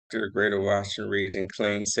Director, Greater Washington Region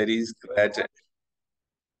Clean Cities.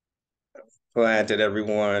 Glad that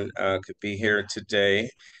everyone could be here today.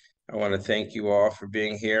 I want to thank you all for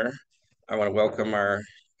being here. I want to welcome our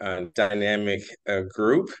dynamic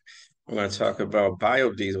group. We're going to talk about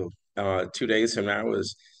biodiesel. 2 days from now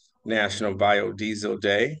is National Biodiesel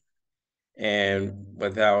Day. And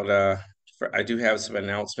I do have some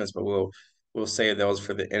announcements, but we'll save those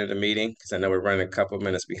for the end of the meeting because I know we're running a couple of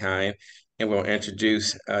minutes behind. And we'll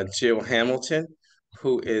introduce Jill Hamilton,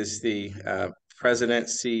 who is the President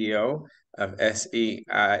CEO of SESI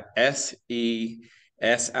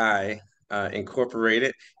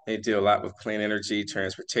Incorporated. They do a lot with clean energy,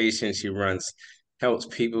 transportation. She helps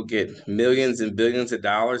people get millions and billions of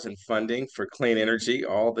dollars in funding for clean energy,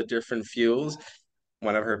 all the different fuels.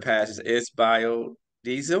 One of her passions is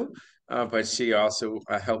biodiesel, but she also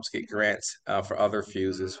helps get grants for other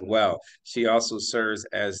fuels as well. She also serves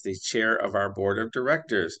as the chair of our board of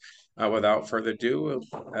directors. Without further ado,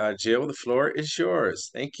 Jill, the floor is yours.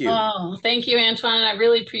 Thank you. Oh, thank you, Antoine. I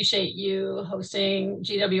really appreciate you hosting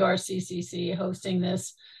GWRCCC, hosting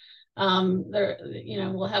this.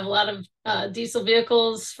 We'll have a lot of diesel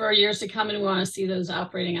vehicles for years to come, and we want to see those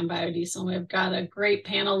operating on biodiesel. We've got a great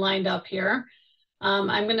panel lined up here.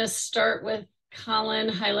 I'm going to start with Colin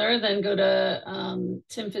Heiler, then go to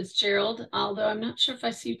Tim Fitzgerald, although I'm not sure if I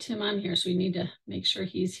see Tim on here, so we need to make sure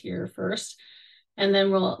he's here first. And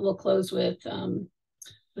then we'll close with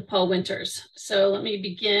Paul Winters. So let me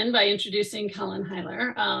begin by introducing Colin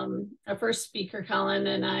Heiler. Our first speaker,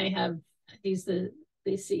 Colin, he's the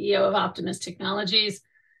CEO of Optimus Technologies,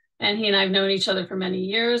 and he and I have known each other for many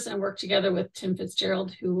years and worked together with Tim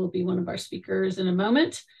Fitzgerald, who will be one of our speakers in a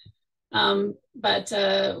moment.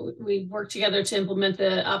 We worked together to implement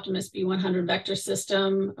the Optimus B100 vector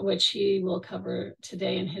system, which he will cover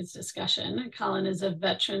today in his discussion. Colin is a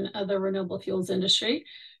veteran of the renewable fuels industry.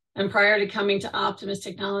 And prior to coming to Optimus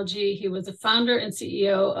Technology, he was a founder and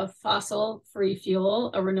CEO of Fossil Free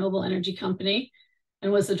Fuel, a renewable energy company,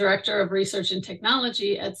 and was the director of research and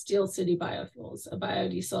technology at Steel City Biofuels, a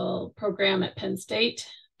biodiesel program at Penn State.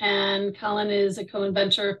 And Colin is a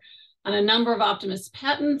co-inventor on a number of Optimus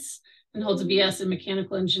patents and holds a BS in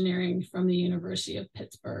mechanical engineering from the University of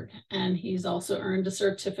Pittsburgh. And he's also earned a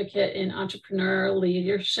certificate in entrepreneurial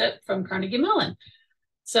leadership from Carnegie Mellon.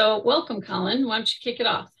 So welcome, Colin. Why don't you kick it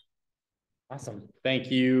off? Awesome.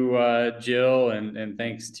 Thank you, Jill, and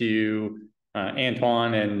thanks to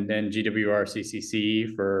Antoine and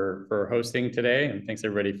GWRCCC for hosting today, and thanks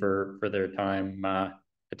everybody for their time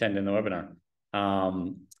attending the webinar.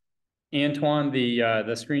 Antoine,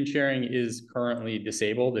 the screen sharing is currently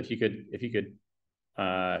disabled. If you could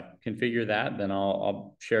configure that, then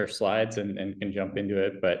I'll share slides and can jump into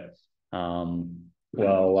it. But while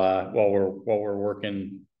we're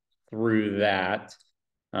working through that,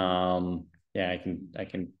 I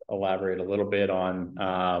can elaborate a little bit on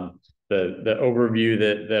the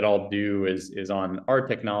overview that I'll do is on our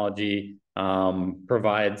technology.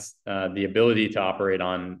 Provides the ability to operate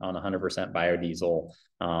on 100% biodiesel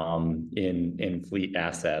in fleet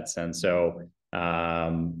assets. And so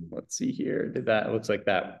let's see here. Looks like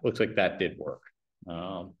that did work.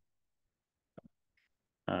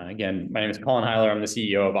 Again, my name is Colin Heiler. I'm the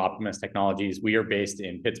CEO of Optimus Technologies. We are based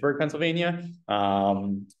in Pittsburgh, Pennsylvania.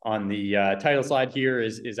 On the title slide here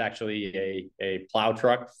is actually a plow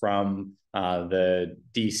truck from the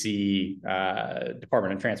DC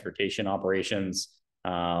Department of Transportation Operations.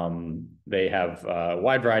 They have a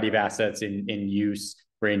wide variety of assets in use,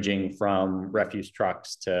 ranging from refuse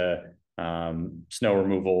trucks to snow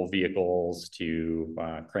removal vehicles to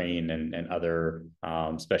crane and other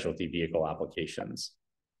specialty vehicle applications.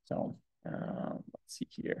 So let's see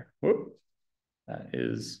here. Whoop. That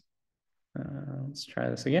is, let's try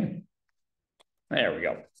this again. There we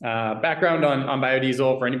go. Background on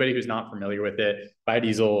biodiesel, for anybody who's not familiar with it.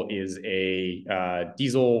 Biodiesel is a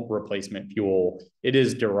diesel replacement fuel. It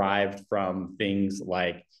is derived from things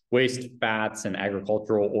like waste fats and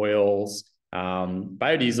agricultural oils.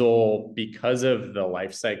 Biodiesel, because of the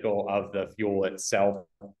life cycle of the fuel itself,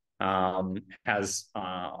 has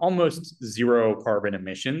almost zero carbon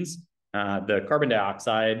emissions. The carbon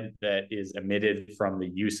dioxide that is emitted from the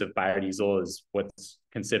use of biodiesel is what's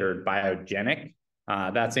considered biogenic.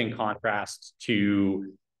 That's in contrast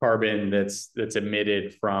to carbon that's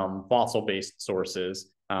emitted from fossil-based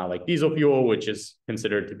sources like diesel fuel, which is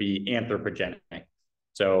considered to be anthropogenic.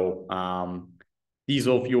 So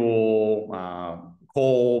diesel fuel,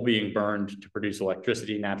 coal being burned to produce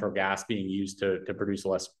electricity, natural gas being used to produce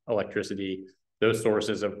less electricity. Those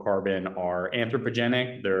sources of carbon are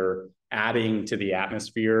anthropogenic. They're adding to the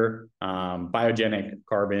atmosphere. Biogenic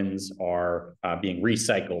carbons are being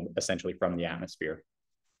recycled essentially from the atmosphere.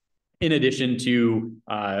 In addition to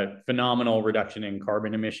phenomenal reduction in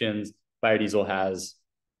carbon emissions, biodiesel has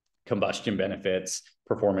combustion benefits,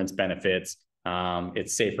 performance benefits.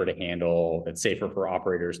 It's safer to handle, it's safer for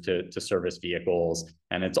operators to service vehicles,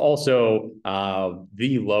 and it's also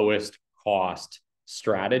the lowest cost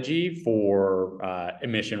strategy for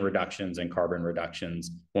emission reductions and carbon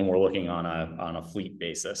reductions when we're looking on a fleet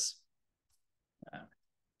basis.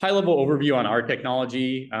 High-level overview on our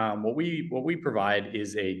technology. What we provide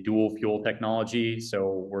is a dual fuel technology.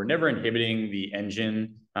 So we're never inhibiting the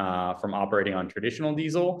engine from operating on traditional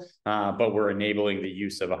diesel, but we're enabling the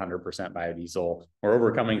use of 100% biodiesel. We're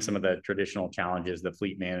overcoming some of the traditional challenges that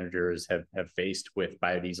fleet managers have faced with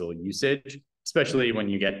biodiesel usage, especially when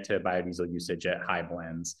you get to biodiesel usage at high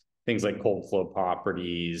blends. Things like cold flow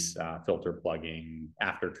properties, filter plugging,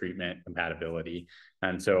 after treatment compatibility.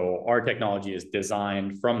 And so our technology is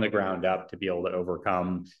designed from the ground up to be able to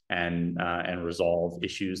overcome and resolve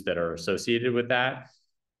issues that are associated with that.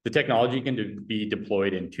 The technology can be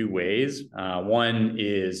deployed in two ways. One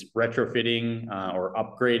is retrofitting or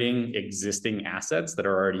upgrading existing assets that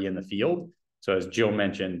are already in the field. So as Jill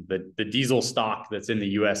mentioned, the diesel stock that's in the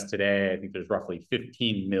US today, I think there's roughly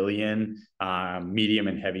 15 million medium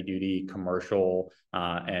and heavy duty commercial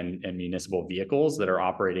and municipal vehicles that are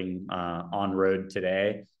operating on road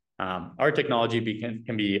today. Our technology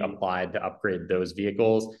can be applied to upgrade those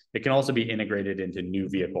vehicles. It can also be integrated into new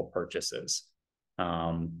vehicle purchases.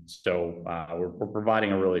 We're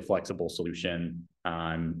providing a really flexible solution.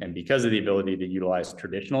 And because of the ability to utilize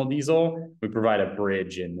traditional diesel, we provide a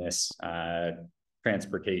bridge in this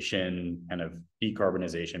transportation kind of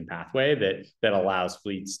decarbonization pathway that allows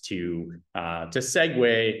fleets to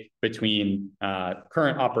segue between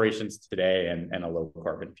current operations today and a low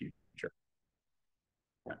carbon future.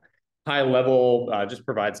 High level, just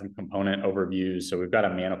provide some component overviews. So we've got a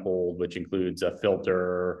manifold, which includes a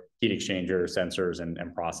filter, heat exchanger, sensors,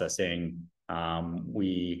 and processing.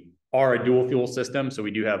 We are a dual fuel system, so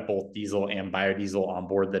we do have both diesel and biodiesel on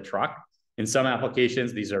board the truck. In some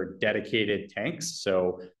applications, these are dedicated tanks.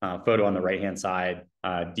 So photo on the right-hand side,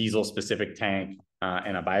 diesel specific tank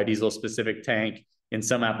and a biodiesel specific tank. In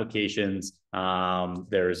some applications,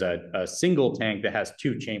 there's a single tank that has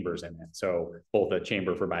two chambers in it. So both a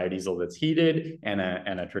chamber for biodiesel that's heated and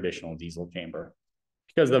a traditional diesel chamber.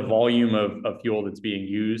 Because the volume of fuel that's being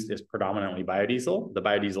used is predominantly biodiesel, the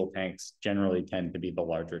biodiesel tanks generally tend to be the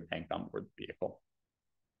larger tank on board the vehicle.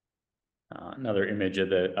 Another image of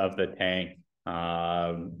the tank.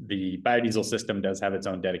 The biodiesel system does have its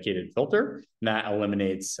own dedicated filter, and that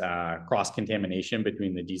eliminates cross-contamination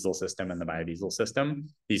between the diesel system and the biodiesel system.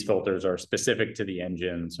 These filters are specific to the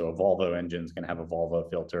engine, so a Volvo engine is going to have a Volvo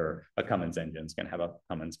filter, a Cummins engine is going to have a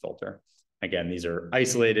Cummins filter. Again, these are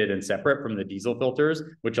isolated and separate from the diesel filters,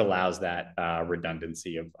 which allows that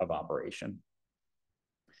redundancy of operation.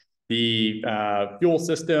 The fuel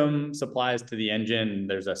system supplies to the engine.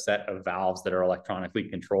 There's a set of valves that are electronically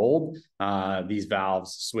controlled. These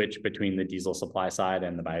valves switch between the diesel supply side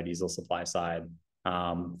and the biodiesel supply side.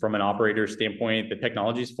 From an operator standpoint, the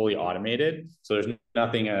technology is fully automated. So there's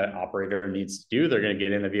nothing an operator needs to do. They're going to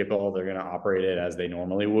get in the vehicle. They're going to operate it as they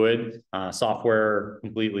normally would. Software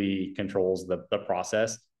completely controls the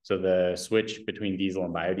process. So the switch between diesel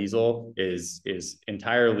and biodiesel is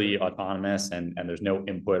entirely autonomous, and there's no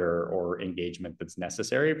input or engagement that's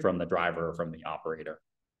necessary from the driver or from the operator.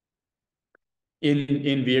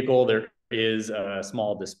 In vehicle, there is a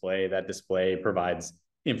small display. That display provides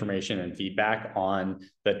information and feedback on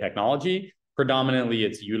the technology. Predominantly,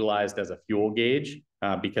 it's utilized as a fuel gauge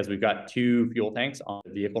because we've got two fuel tanks on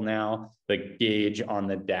the vehicle now. The gauge on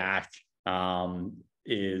the dash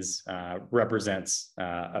represents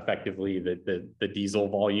effectively the diesel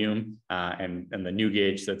volume, and the new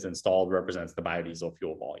gauge that's installed represents the biodiesel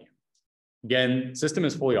fuel volume. Again, system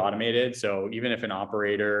is fully automated, so even if an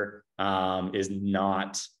operator is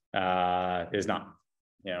not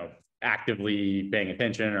actively paying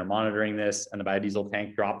attention or monitoring this, and the biodiesel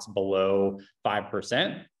tank drops below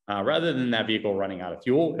 5%, rather than that vehicle running out of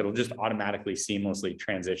fuel, it'll just automatically seamlessly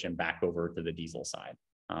transition back over to the diesel side.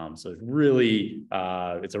 So it's really,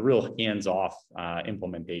 it's a real hands-off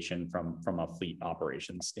implementation from a fleet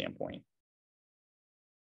operations standpoint.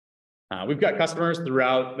 We've got customers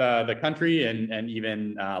throughout the country, and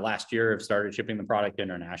even last year have started shipping the product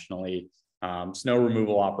internationally. Snow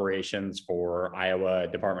removal operations for Iowa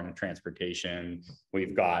Department of Transportation.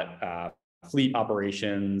 We've got fleet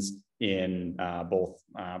operations in both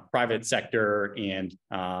private sector and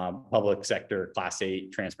public sector Class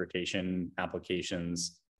 8 transportation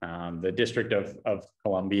applications. The District of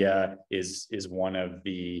Columbia is one of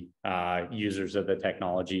the users of the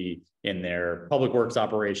technology in their public works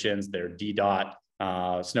operations, their DDOT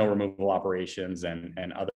snow removal operations,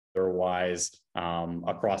 and otherwise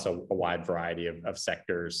across a wide variety of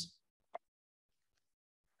sectors.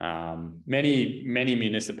 Many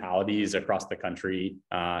municipalities across the country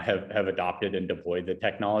have adopted and deployed the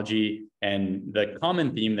technology, and the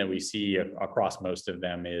common theme that we see across most of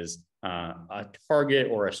them is a target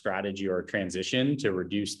or a strategy or a transition to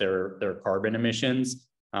reduce their carbon emissions.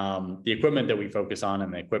 The equipment that we focus on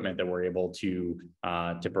and the equipment that we're able to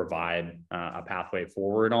provide a pathway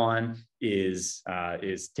forward on is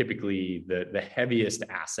typically the heaviest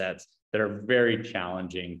assets that are very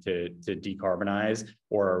challenging to decarbonize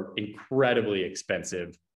or incredibly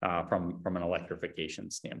expensive from an electrification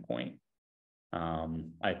standpoint.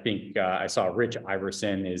 I think I saw Rich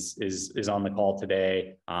Iverson is on the call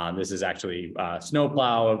today. This is actually a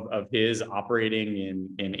snowplow of his operating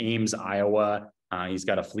in Ames, Iowa. He's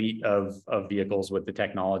got a fleet of vehicles with the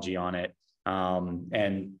technology on it.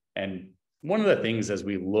 And one of the things as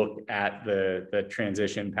we look at the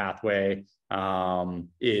transition pathway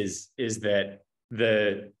is that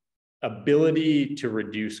the ability to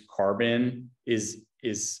reduce carbon is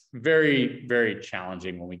very, very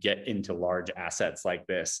challenging when we get into large assets like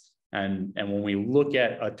this. And when we look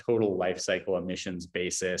at a total life cycle emissions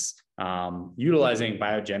basis, utilizing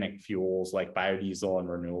biogenic fuels like biodiesel and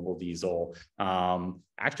renewable diesel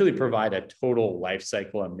actually provide a total life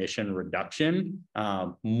cycle emission reduction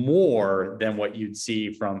more than what you'd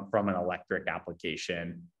see from an electric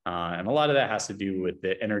application. And a lot of that has to do with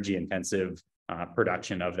the energy intensive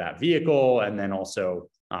production of that vehicle, and then also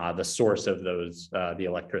the source of those the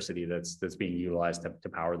electricity that's being utilized to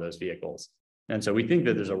power those vehicles. And so we think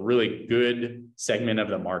that there's a really good segment of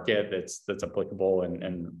the market that's applicable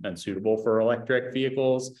and suitable for electric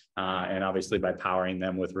vehicles. And obviously by powering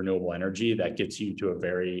them with renewable energy, that gets you to a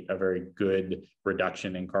very good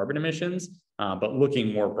reduction in carbon emissions. But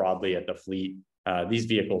looking more broadly at the fleet, these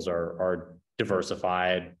vehicles are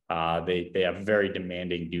diversified. They have very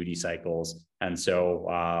demanding duty cycles. And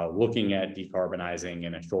so looking at decarbonizing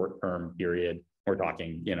in a short-term period, we're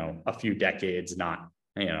talking, a few decades, not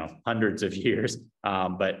hundreds of years.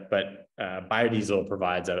 But biodiesel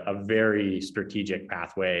provides a very strategic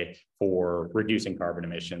pathway for reducing carbon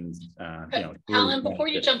emissions. Alan, before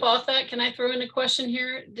you jump off that, can I throw in a question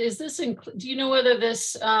here? Does this include? Do you know whether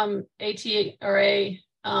this ATRA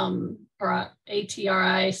or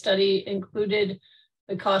ATRI study included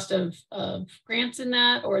the cost of grants in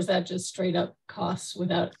that, or is that just straight up costs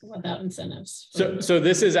without incentives? So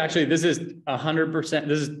this is 100%.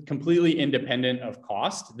 This is completely independent of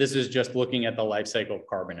cost. This is just looking at the life cycle of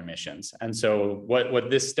carbon emissions. And so what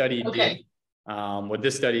this study did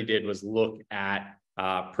was look at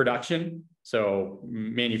production. So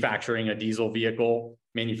manufacturing a diesel vehicle,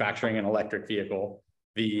 manufacturing an electric vehicle,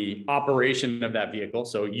 the operation of that vehicle,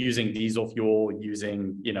 so using diesel fuel,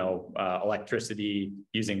 using electricity,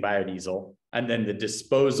 using biodiesel, and then the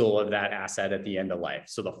disposal of that asset at the end of life.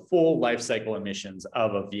 So the full life cycle emissions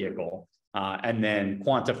of a vehicle, and then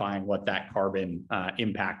quantifying what that carbon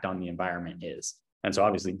impact on the environment is. And so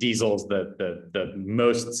obviously diesel is the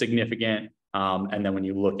most significant. And then when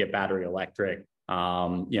you look at battery electric,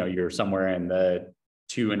 you're somewhere in the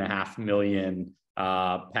 2.5 million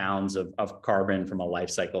pounds of carbon from a life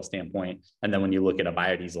cycle standpoint. And then when you look at a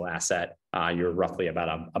biodiesel asset, you're roughly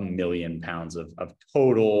about a million pounds of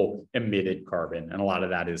total emitted carbon. And a lot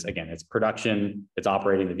of that is, again, it's production, it's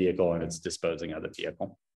operating the vehicle, and it's disposing of the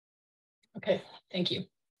vehicle. Okay, thank you.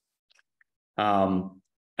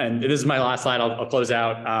 And this is my last slide. I'll close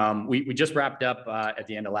out. We just wrapped up at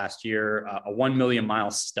the end of last year a 1 million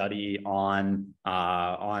mile study on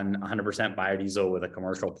 100% biodiesel with a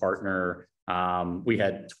commercial partner. We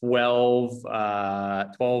had 12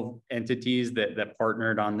 entities that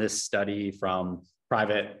partnered on this study, from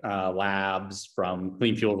private labs, from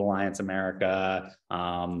Clean Fuels Alliance America,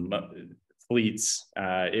 fleets.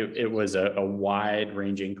 It was a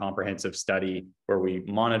wide-ranging, comprehensive study where we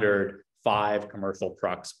monitored 5 commercial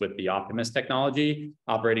trucks with the Optimus technology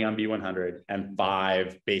operating on B100 and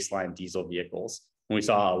 5 baseline diesel vehicles. And we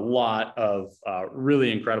saw a lot of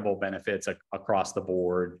really incredible benefits across the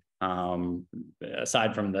board.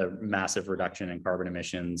 Aside from the massive reduction in carbon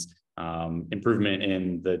emissions, improvement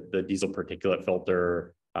in the diesel particulate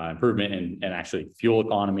filter, improvement in actually fuel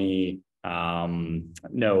economy, no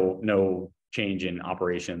change in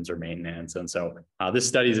operations or maintenance. And so this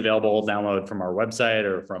study is available, download from our website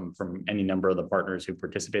or from any number of the partners who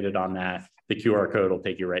participated on that. The QR code will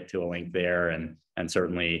take you right to a link there. And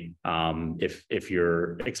certainly if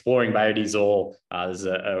you're exploring biodiesel, this is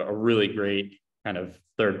a really great kind of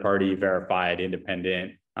third-party verified,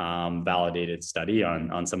 independent, validated study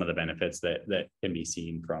on some of the benefits that can be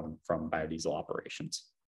seen from biodiesel operations.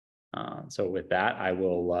 So with that,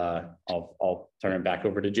 I'll turn it back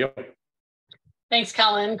over to Jill. Thanks,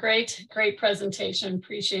 Colin. Great presentation.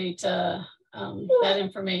 Appreciate that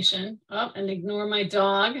information. Oh, and ignore my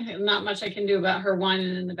dog. Not much I can do about her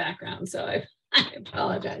whining in the background, so I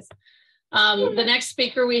apologize. The next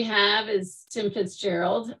speaker we have is Tim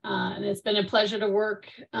Fitzgerald, and it's been a pleasure to work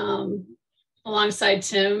alongside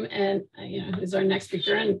Tim, and who's our next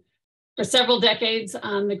speaker, and for several decades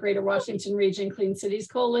on the Greater Washington Region Clean Cities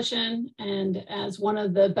Coalition, and as one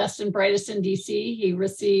of the best and brightest in DC, he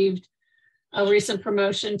received a recent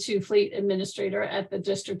promotion to Fleet Administrator at the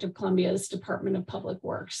District of Columbia's Department of Public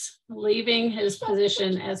Works, leaving his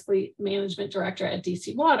position as Fleet Management Director at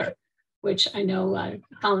DC Water, which I know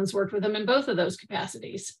Colin's worked with him in both of those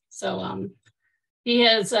capacities. So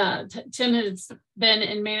Tim has been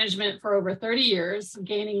in management for over 30 years,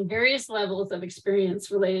 gaining various levels of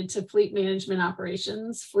experience related to fleet management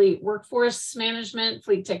operations, fleet workforce management,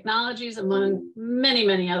 fleet technologies, among many,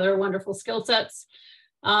 many other wonderful skill sets,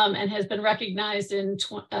 and has been recognized in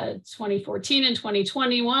 2014 and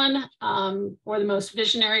 2021 for the most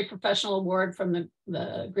visionary professional award from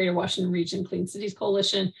the Greater Washington Region Clean Cities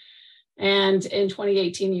Coalition. And in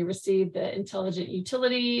 2018, he received the Intelligent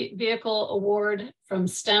Utility Vehicle Award from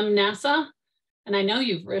STEM NASA. And I know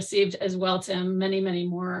you've received as well, Tim, many, many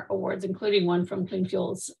more awards, including one from Clean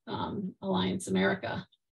Fuels Alliance America,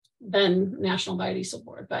 then National Biodiesel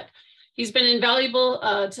Board. But he's been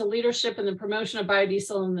invaluable to leadership in the promotion of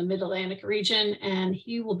biodiesel in the Mid-Atlantic region. And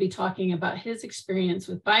he will be talking about his experience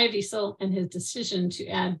with biodiesel and his decision to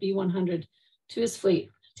add B100 to his fleet.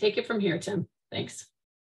 Take it from here, Tim. Thanks.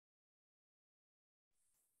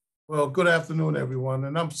 Well, good afternoon, everyone.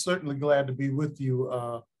 And I'm certainly glad to be with you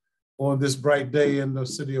on this bright day in the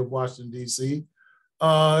city of Washington, D.C.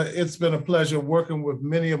 It's been a pleasure working with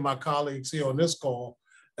many of my colleagues here on this call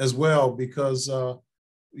as well, because,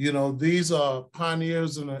 these are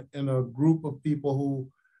pioneers in a group of people who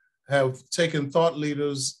have taken thought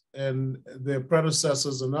leaders and their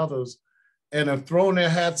predecessors and others and have thrown their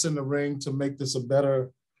hats in the ring to make this a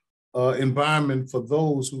better environment for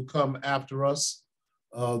those who come after us,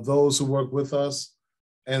 those who work with us,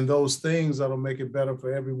 and those things that'll make it better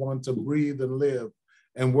for everyone to breathe and live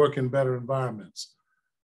and work in better environments.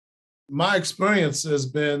 My experience has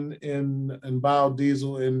been in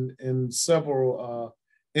biodiesel in several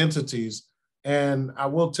entities. And I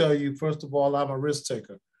will tell you, first of all, I'm a risk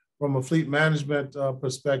taker. From a fleet management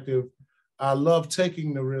perspective, I love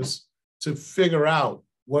taking the risk to figure out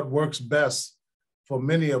what works best for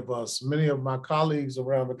many of us. Many of my colleagues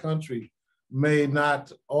around the country may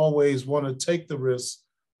not always want to take the risk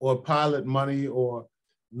or pilot money or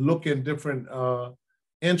look in different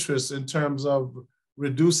interests in terms of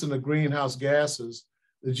reducing the greenhouse gases,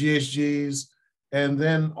 the GHGs, and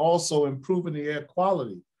then also improving the air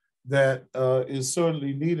quality that is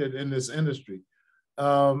certainly needed in this industry.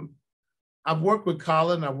 I've worked with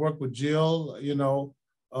Colin, I've worked with Jill,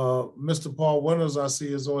 Mr. Paul Winters I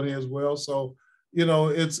see is on here as well. So,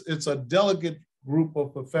 it's a delicate group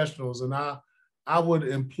of professionals, and I would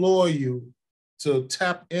implore you to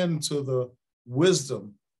tap into the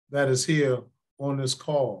wisdom that is here on this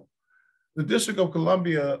call. The District of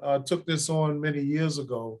Columbia took this on many years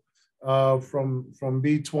ago from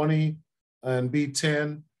B20 and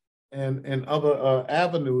B10 and other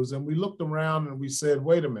avenues. And we looked around and we said,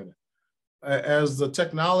 wait a minute, as the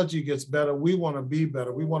technology gets better, we want to be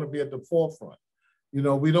better. We want to be at the forefront. We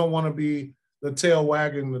don't want to be the tail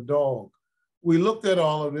wagging the dog. We looked at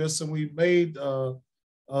all of this and we made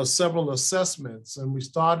several assessments, and we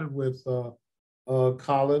started with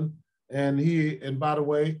Colin, and by the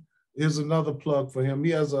way, here's another plug for him.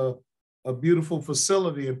 He has a beautiful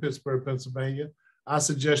facility in Pittsburgh, Pennsylvania. I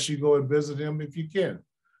suggest you go and visit him if you can.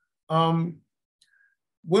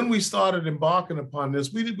 When we started embarking upon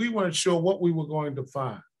this, we weren't sure what we were going to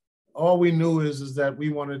find. All we knew is that we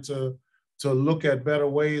wanted to look at better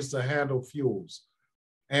ways to handle fuels.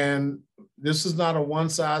 And this is not a one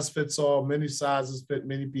size fits all. Many sizes fit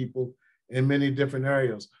many people in many different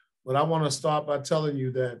areas. But I want to start by telling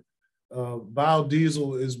you that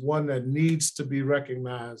biodiesel is one that needs to be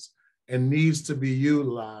recognized and needs to be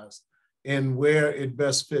utilized in where it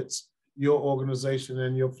best fits your organization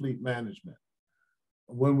and your fleet management.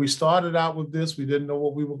 When we started out with this, we didn't know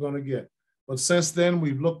what we were going to get. But since then,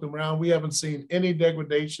 we've looked around. We haven't seen any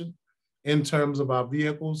degradation in terms of our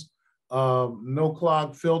vehicles. No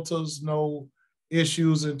clogged filters, no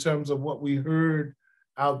issues in terms of what we heard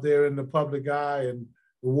out there in the public eye and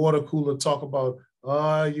the water cooler talk about,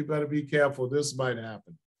 oh, you better be careful, this might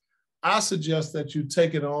happen. I suggest that you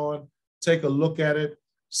take it on, take a look at it,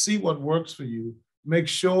 see what works for you. Make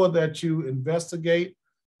sure that you investigate,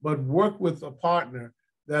 but work with a partner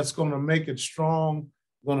that's going to make it strong,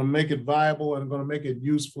 going to make it viable, and going to make it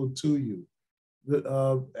useful to you.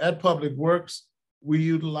 At Public Works, we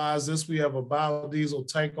utilize this. We have a biodiesel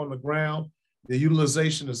tank on the ground. The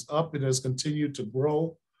utilization is up. It has continued to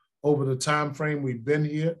grow over the time frame we've been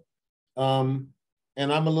here. And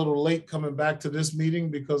I'm a little late coming back to this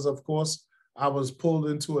meeting because, of course, I was pulled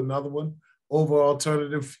into another one over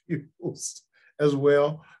alternative fuels as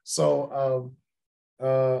well. So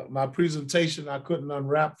my presentation, I couldn't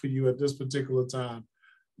unwrap for you at this particular time.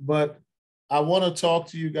 But I want to talk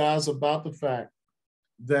to you guys about the fact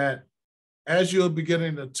that as you're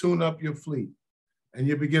beginning to tune up your fleet and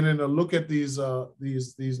you're beginning to look at these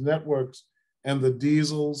networks and the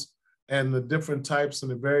diesels and the different types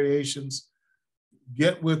and the variations,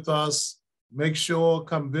 get with us, make sure,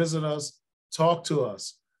 come visit us, talk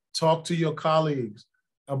to your colleagues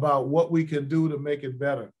about what we can do to make it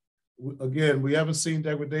better. Again, we haven't seen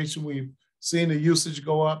degradation. We've seen the usage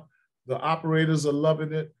go up. The operators are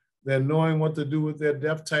loving it. They're knowing what to do with their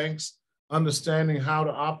DEF tanks, understanding how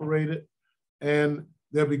to operate it. And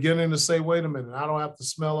they're beginning to say, wait a minute, I don't have to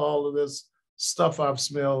smell all of this stuff I've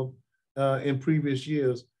smelled in previous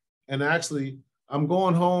years. And actually, I'm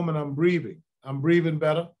going home and I'm breathing. I'm breathing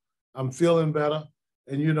better. I'm feeling better.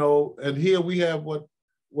 And, you know, and here we have what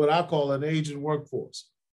I call an aging workforce.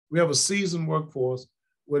 We have a seasoned workforce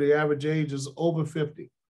where the average age is over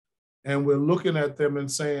 50. And we're looking at them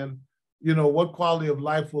and saying, you know, what quality of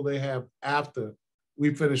life will they have after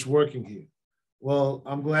we finish working here? Well,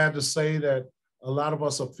 I'm glad to say that a lot of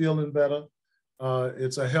us are feeling better.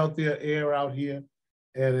 It's a healthier air out here.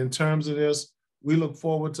 And in terms of this, we look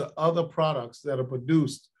forward to other products that are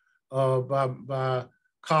produced by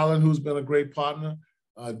Colin, who's been a great partner,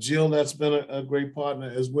 Jill, that's been a great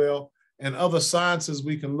partner as well, and other sciences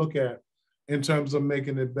we can look at in terms of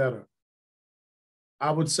making it better. I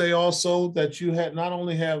would say also that you not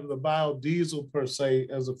only have the biodiesel per se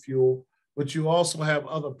as a fuel, but you also have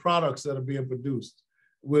other products that are being produced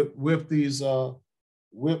with these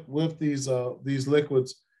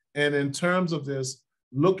liquids. And in terms of this,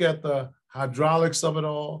 look at the hydraulics of it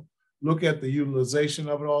all, look at the utilization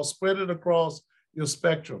of it all, spread it across your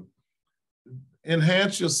spectrum.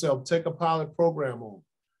 Enhance yourself, take a pilot program on,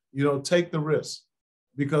 you know, take the risk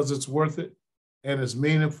because it's worth it and it's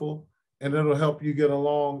meaningful and it'll help you get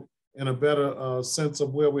along in a better sense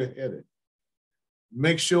of where we're headed.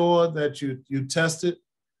 Make sure that you test it,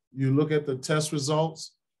 you look at the test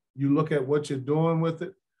results, you look at what you're doing with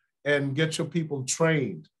it, and get your people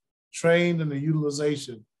trained in the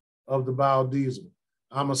utilization of the biodiesel.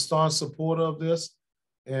 I'm a staunch supporter of this,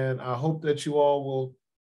 and I hope that you all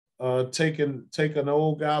will take an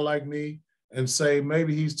old guy like me and say,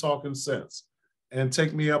 maybe he's talking sense, and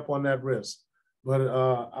take me up on that risk. But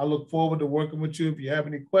I look forward to working with you. If you have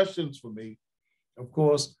any questions for me, of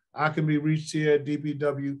course, I can be reached here at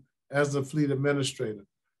DPW as the fleet administrator.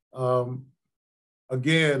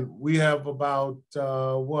 Again, we have about,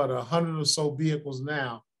 100 or so vehicles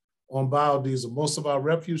now on biodiesel. Most of our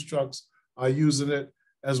refuse trucks are using it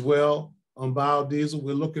as well on biodiesel.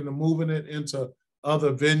 We're looking to moving it into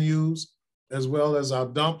other venues as well as our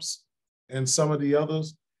dumps and some of the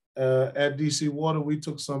others. At DC Water, we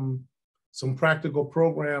took some practical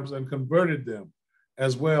programs and converted them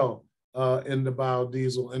as well into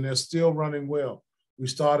biodiesel, and they're still running well. We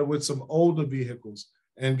started with some older vehicles,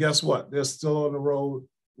 and guess what? They're still on the road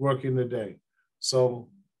working today. So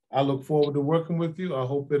I look forward to working with you. I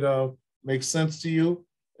hope it makes sense to you,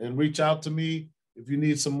 and reach out to me if you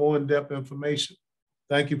need some more in-depth information.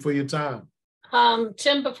 Thank you for your time.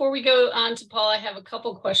 Tim, before we go on to Paul, I have a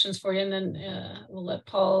couple questions for you, and then we'll let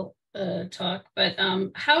Paul talk. But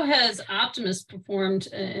how has Optimus performed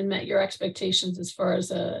and met your expectations as far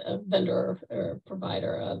as a vendor or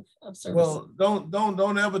provider of service? Well,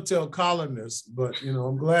 don't ever tell Colin this, but you know,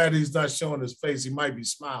 I'm glad he's not showing his face. He might be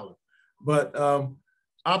smiling. But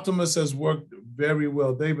Optimus has worked very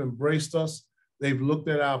well. They've embraced us. They've looked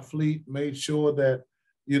at our fleet, made sure that,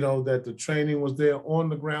 you know, that the training was there, on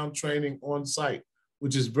the ground training on site,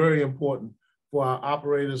 which is very important for our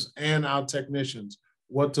operators and our technicians,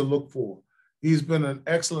 what to look for. He's been an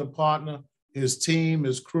excellent partner. His team,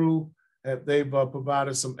 his crew, they've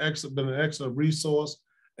provided been an excellent resource,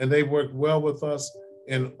 and they've worked well with us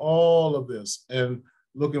in all of this, and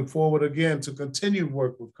looking forward again to continued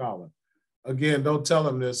work with Colin. Again, don't tell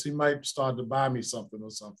him this. He might start to buy me something or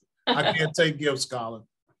something. I can't take gifts, Colin.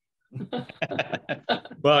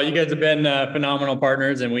 Well, you guys have been phenomenal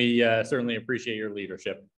partners, and we certainly appreciate your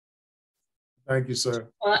leadership. Thank you, sir.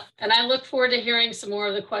 And I look forward to hearing some more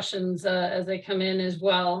of the questions as they come in as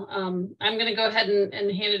well. I'm going to go ahead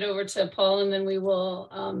and hand it over to Paul, and then we will,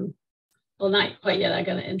 well, not quite yet, I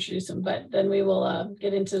got to introduce him, but then we will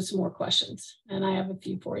get into some more questions. And I have a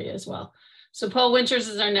few for you as well. So Paul Winters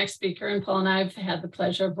is our next speaker, and Paul and I have had the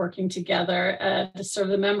pleasure of working together to serve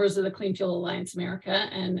the members of the Clean Fuel Alliance America.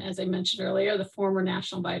 And as I mentioned earlier, the former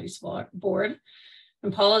National Biodiesel Board.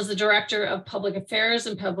 And Paul is the Director of Public Affairs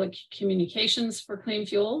and Public Communications for Clean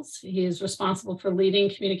Fuels. He is responsible for leading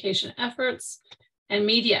communication efforts and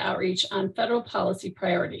media outreach on federal policy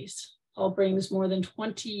priorities. Paul brings more than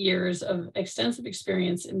 20 years of extensive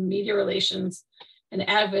experience in media relations and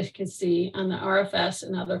advocacy on the RFS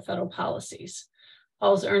and other federal policies.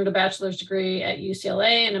 Paul's earned a bachelor's degree at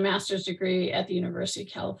UCLA and a master's degree at the University of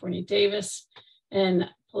California, Davis in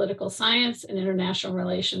political science and international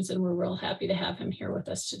relations, and we're real happy to have him here with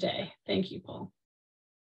us today. Thank you, Paul.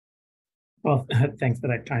 Well, thanks for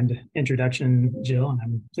that kind introduction, Jill, and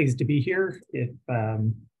I'm pleased to be here. If I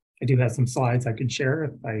do have some slides I could share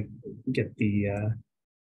if I get the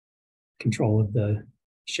control of the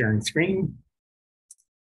sharing screen.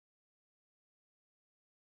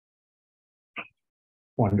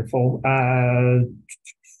 Wonderful.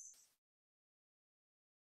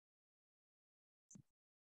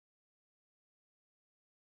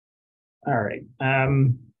 All right.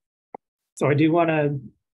 So I do want to,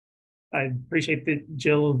 I appreciate that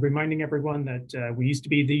Jill reminding everyone that we used to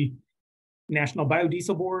be the National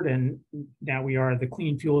Biodiesel Board, and now we are the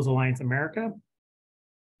Clean Fuels Alliance America.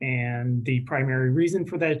 And the primary reason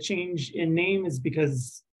for that change in name is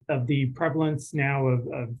because of the prevalence now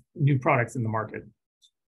of new products in the market.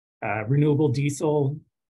 Renewable diesel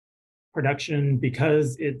production,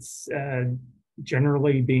 because it's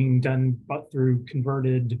generally being done but through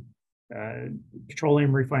converted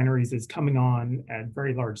petroleum refineries, is coming on at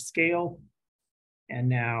very large scale. And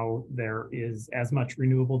now there is as much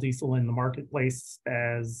renewable diesel in the marketplace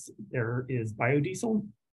as there is biodiesel.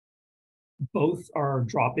 Both are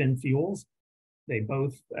drop-in fuels. They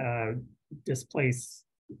both displace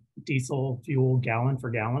diesel fuel gallon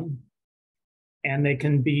for gallon. And they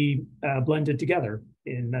can be blended together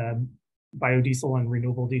in biodiesel and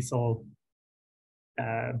renewable diesel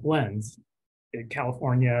blends. In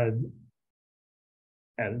California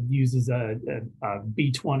uses a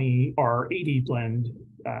B20 R80 blend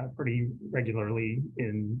pretty regularly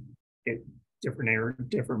in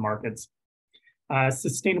different markets.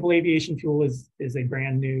 Sustainable aviation fuel is a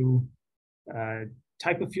brand new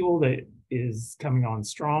type of fuel that is coming on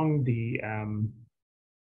strong.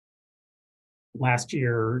 Last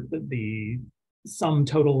year, the sum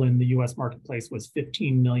total in the US marketplace was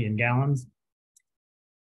 15 million gallons.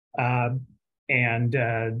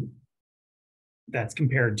 That's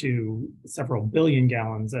compared to several billion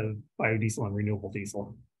gallons of biodiesel and renewable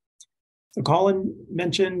diesel. So Colin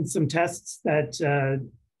mentioned some tests that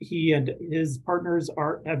he and his partners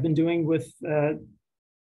have been doing with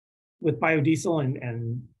biodiesel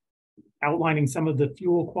and outlining some of the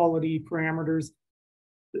fuel quality parameters.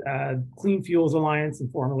 Clean Fuels Alliance, and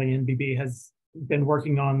formerly NBB, has been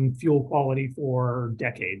working on fuel quality for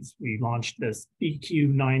decades. We launched this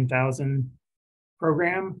BQ 9000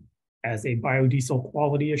 program as a biodiesel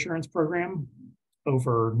quality assurance program.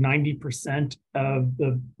 Over 90% of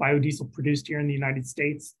the biodiesel produced here in the United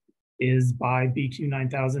States is by BQ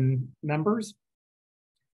 9000 members.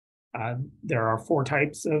 There are 4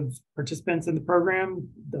 types of participants in the program.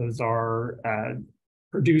 Those are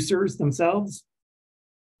producers themselves,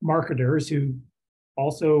 marketers who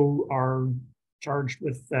also are charged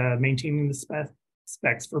with maintaining the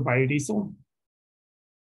specs for biodiesel,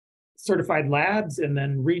 certified labs, and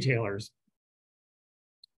then retailers.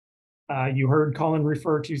 You heard Colin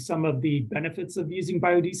refer to some of the benefits of using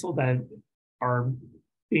biodiesel that are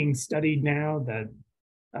being studied now.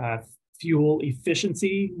 That fuel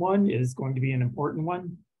efficiency one is going to be an important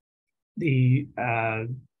one. The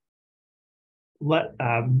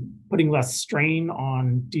putting less strain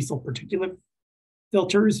on diesel particulate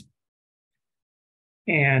filters,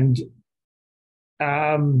 and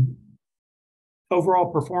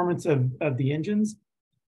overall performance of the engines.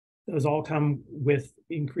 Those all come with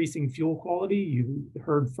increasing fuel quality. You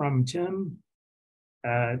heard from Tim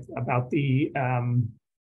about the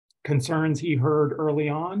concerns he heard early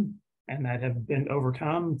on and that have been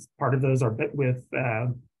overcome. Part of those are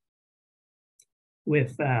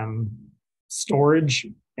with storage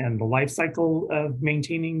and the life cycle of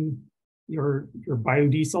maintaining your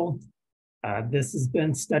biodiesel. This has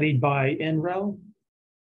been studied by NREL,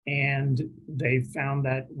 and they found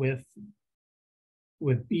that with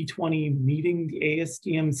B20 meeting the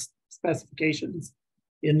ASTM specifications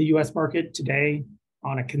in the US market today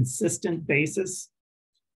on a consistent basis,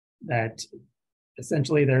 that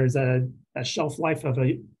essentially there's a shelf life of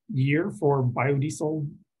a year for biodiesel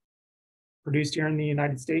produced here in the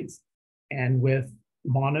United States, and with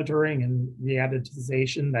monitoring and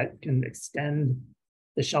readditivization that can extend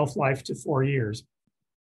the shelf life to 4 years.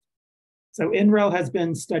 So NREL has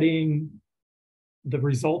been studying the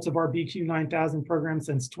results of our BQ 9000 program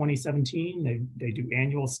since 2017. They do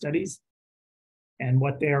annual studies. And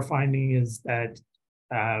what they are finding is that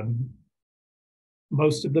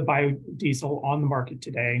most of the biodiesel on the market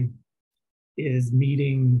today is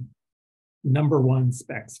meeting #1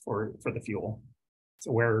 specs for the fuel.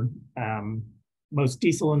 So where most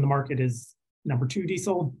diesel in the market is #2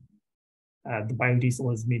 diesel, the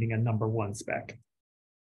biodiesel is meeting a #1 spec.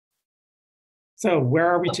 So where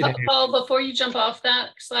are we today? Paul, before you jump off that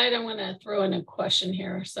slide, I'm going to throw in a question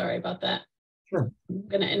here. Sorry about that. Sure. I'm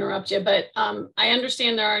going to interrupt you, but I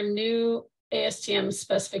understand there are new ASTM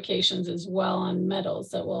specifications as well on metals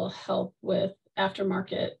that will help with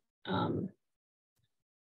aftermarket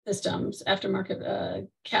systems, aftermarket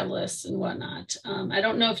catalysts and whatnot. I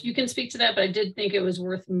don't know if you can speak to that, but I did think it was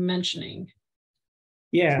worth mentioning.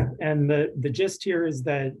 Yeah, and the gist here is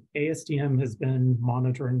that ASTM has been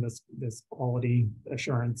monitoring this quality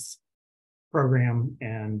assurance program,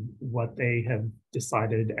 and what they have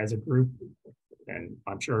decided as a group, and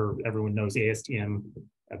I'm sure everyone knows ASTM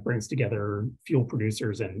brings together fuel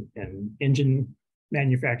producers and engine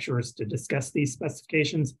manufacturers to discuss these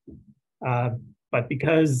specifications. But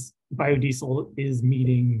because biodiesel is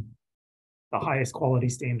meeting the highest quality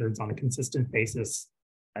standards on a consistent basis,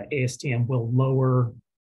 ASTM will lower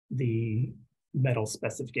the metal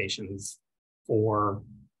specifications for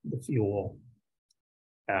the fuel,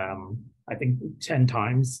 I think 10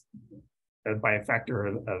 times, by a factor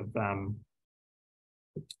of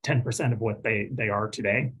 10% of what they are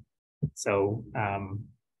today. So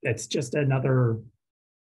it's just another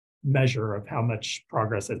measure of how much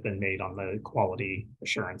progress has been made on the quality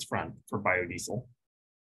assurance front for biodiesel.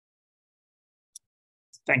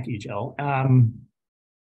 Thank you, Jill.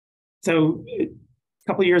 So a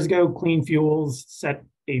couple of years ago, Clean Fuels set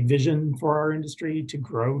a vision for our industry to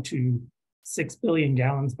grow to 6 billion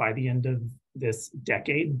gallons by the end of this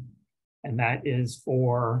decade. And that is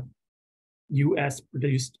for US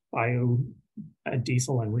produced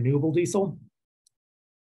biodiesel and renewable diesel.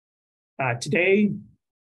 Today,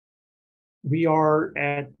 we are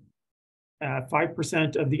at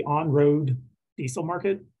 5% of the on-road diesel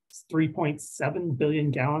market. It's 3.7 billion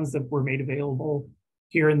gallons that were made available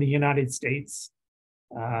here in the United States.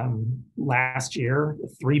 Last year,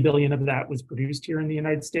 3 billion of that was produced here in the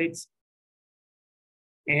United States.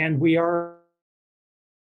 And we are